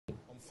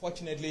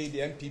Unfortunately, the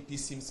MPP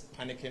seems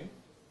panicking.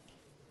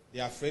 They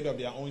are afraid of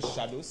their own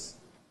shadows,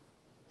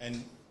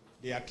 and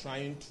they are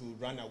trying to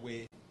run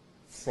away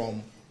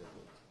from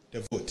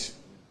the vote.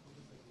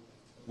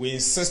 We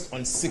insist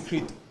on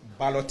secret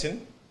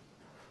balloting,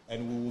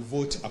 and we will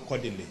vote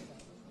accordingly.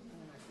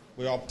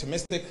 We are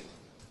optimistic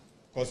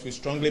because we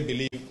strongly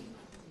believe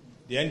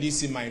the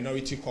NDC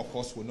Minority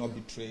Caucus will not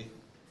betray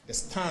the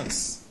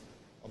stance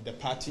of the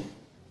party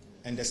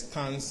and the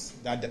stance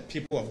that the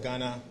people of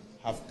Ghana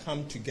have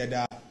come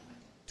together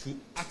to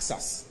ask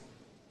us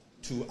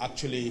to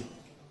actually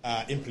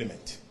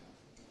implement.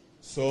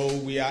 So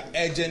we are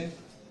urging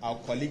our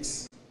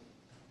colleagues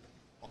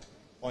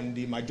on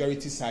the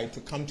majority side to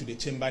come to the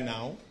chamber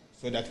now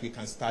so that we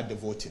can start the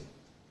voting.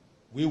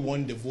 We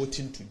want the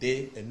voting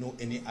today and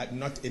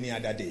not any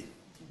other day.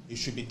 It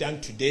should be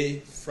done today,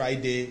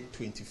 Friday,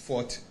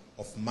 24th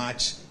of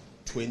March,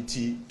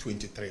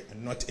 2023,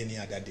 and not any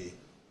other day.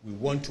 We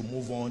want to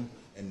move on,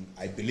 and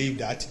I believe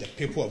that the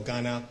people of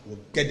Ghana will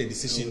get the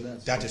decision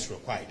that is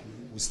required.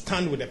 We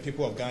stand with the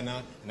people of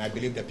Ghana, and I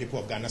believe the people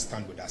of Ghana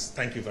stand with us.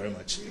 Thank you very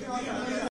much.